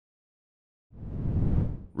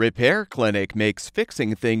Repair Clinic makes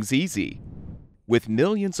fixing things easy, with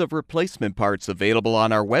millions of replacement parts available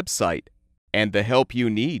on our website and the help you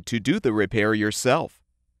need to do the repair yourself.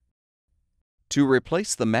 To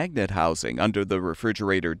replace the magnet housing under the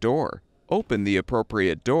refrigerator door, open the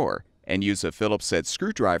appropriate door and use a Phillips head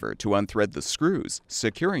screwdriver to unthread the screws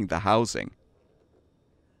securing the housing.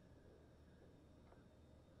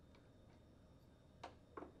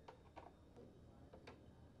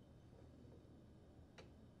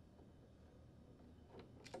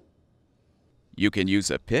 You can use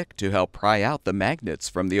a pick to help pry out the magnets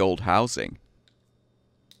from the old housing.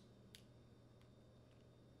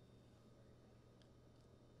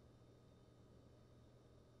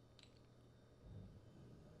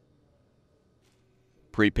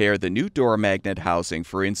 Prepare the new door magnet housing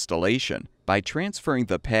for installation by transferring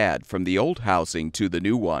the pad from the old housing to the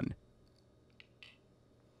new one.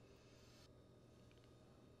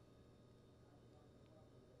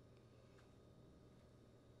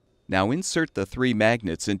 Now insert the 3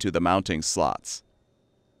 magnets into the mounting slots.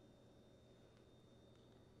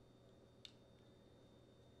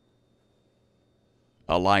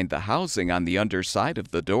 Align the housing on the underside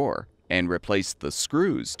of the door and replace the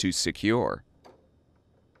screws to secure.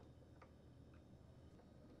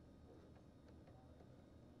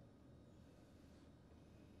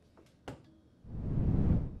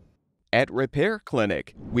 At Repair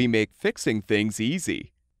Clinic, we make fixing things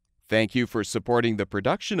easy. Thank you for supporting the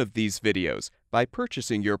production of these videos by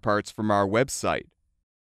purchasing your parts from our website.